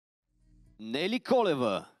Нели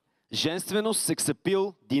Колева. Женственост,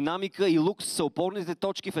 сексапил, динамика и лукс са опорните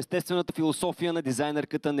точки в естествената философия на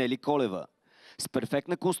дизайнерката Нели Колева. С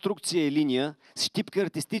перфектна конструкция и линия, с щипка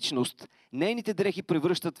артистичност, нейните дрехи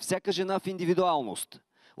превръщат всяка жена в индивидуалност.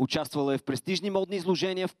 Участвала е в престижни модни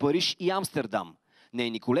изложения в Париж и Амстердам.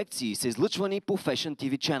 Нейни колекции са излъчвани по Fashion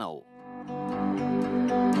TV Channel.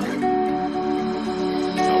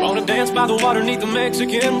 I wanna dance by the water beneath the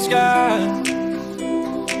Mexican sky.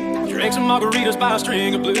 Drink some margaritas by a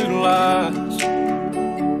string of blue lights.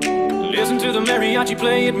 Listen to the mariachi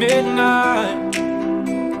play at midnight.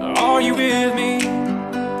 Are you with me?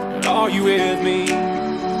 Are you with me?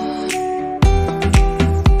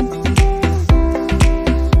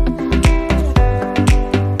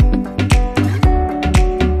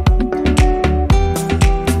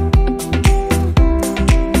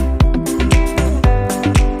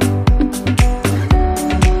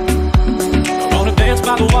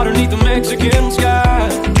 Water beneath the Mexican sky.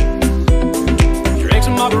 Drink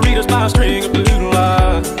some margaritas by a string of blue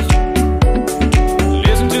lights.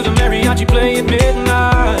 Listen to the mariachi play at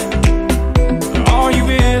midnight. Are you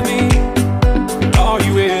with me? Are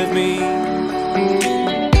you with me?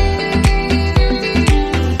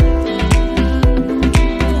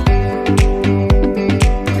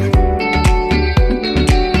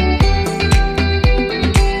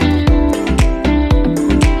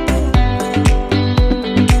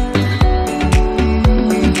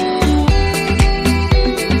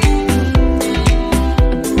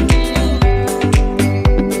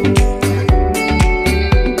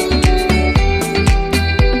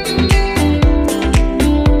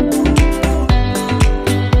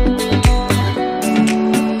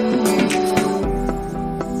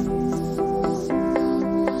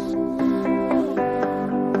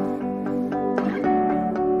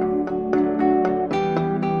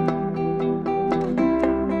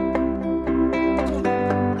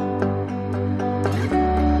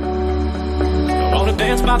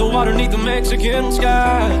 Dance by the water beneath the Mexican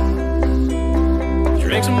sky.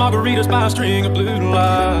 Drink some margaritas by a string of blue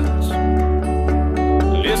lights.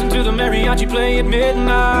 Listen to the mariachi play at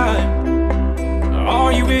midnight.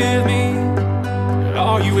 Are you with me?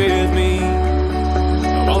 Are you with me?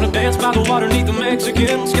 I wanna dance by the water beneath the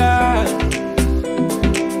Mexican sky.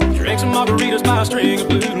 Drink some margaritas by a string of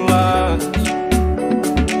blue lights.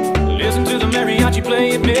 Listen to the mariachi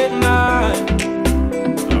play at midnight.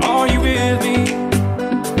 Are you with me?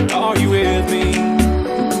 Are you with me?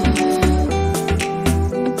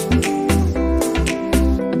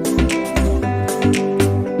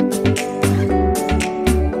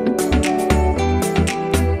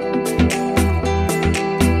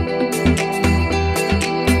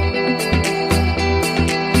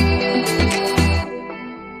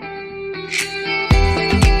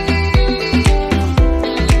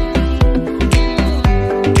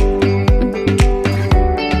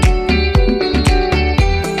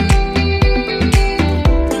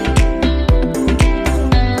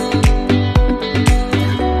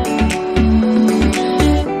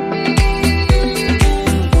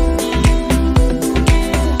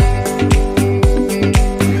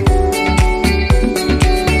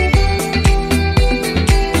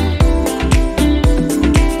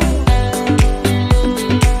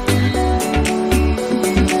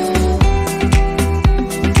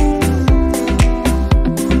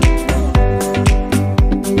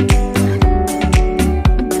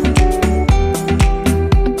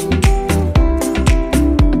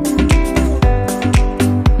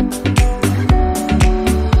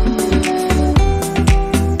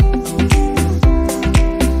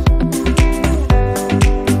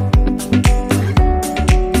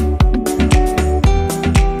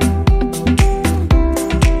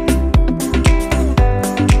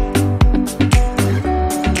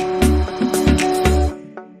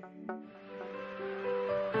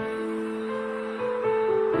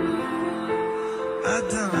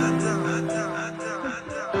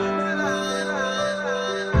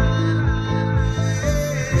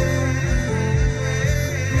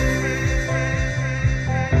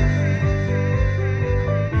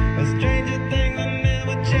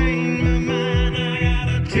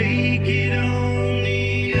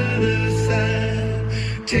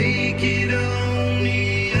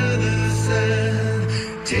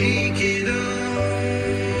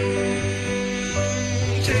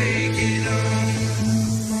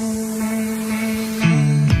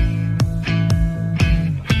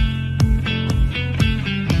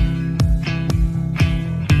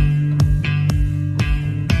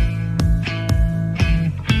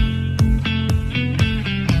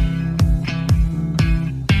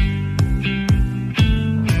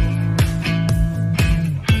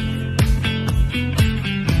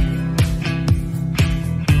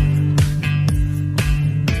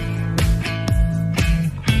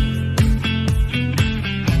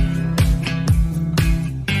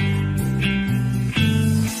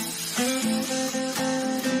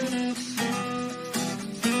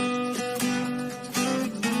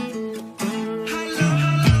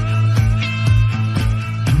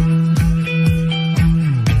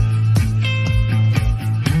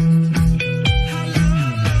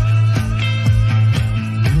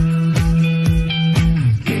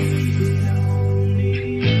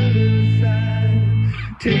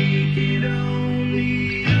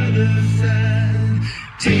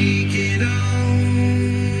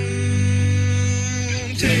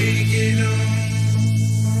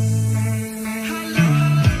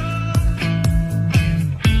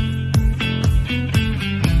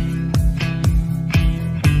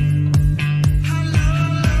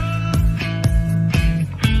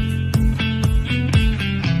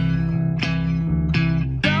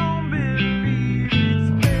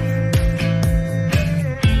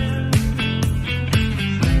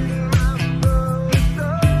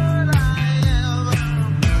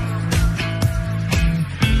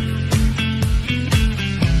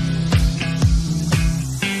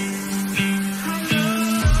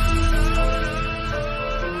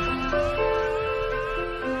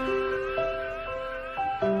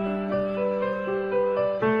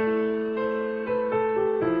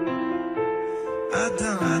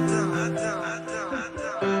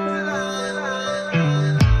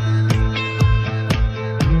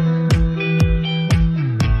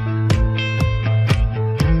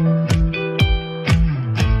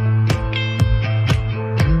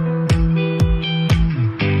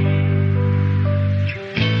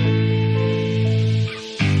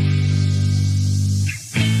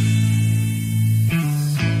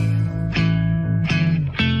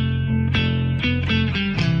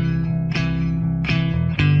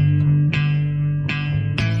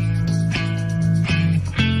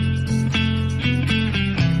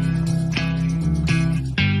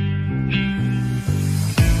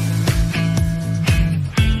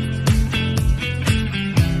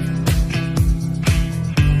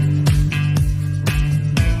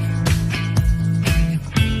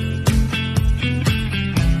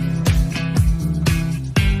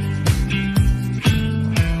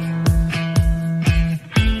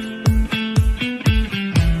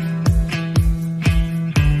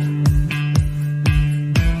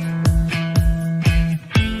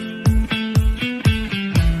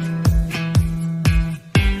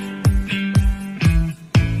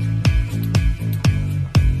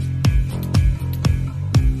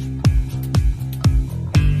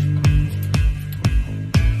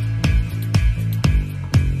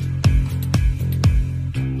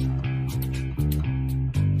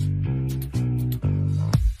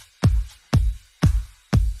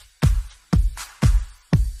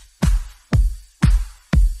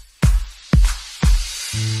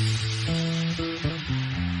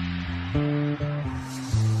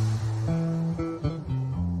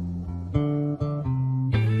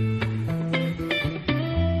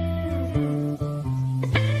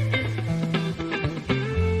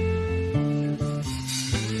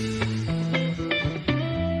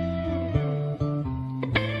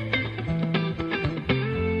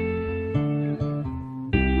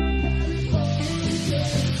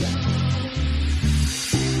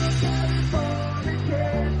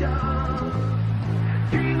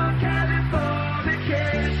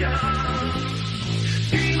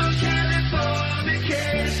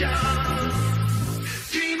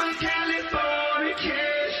 Dream of California.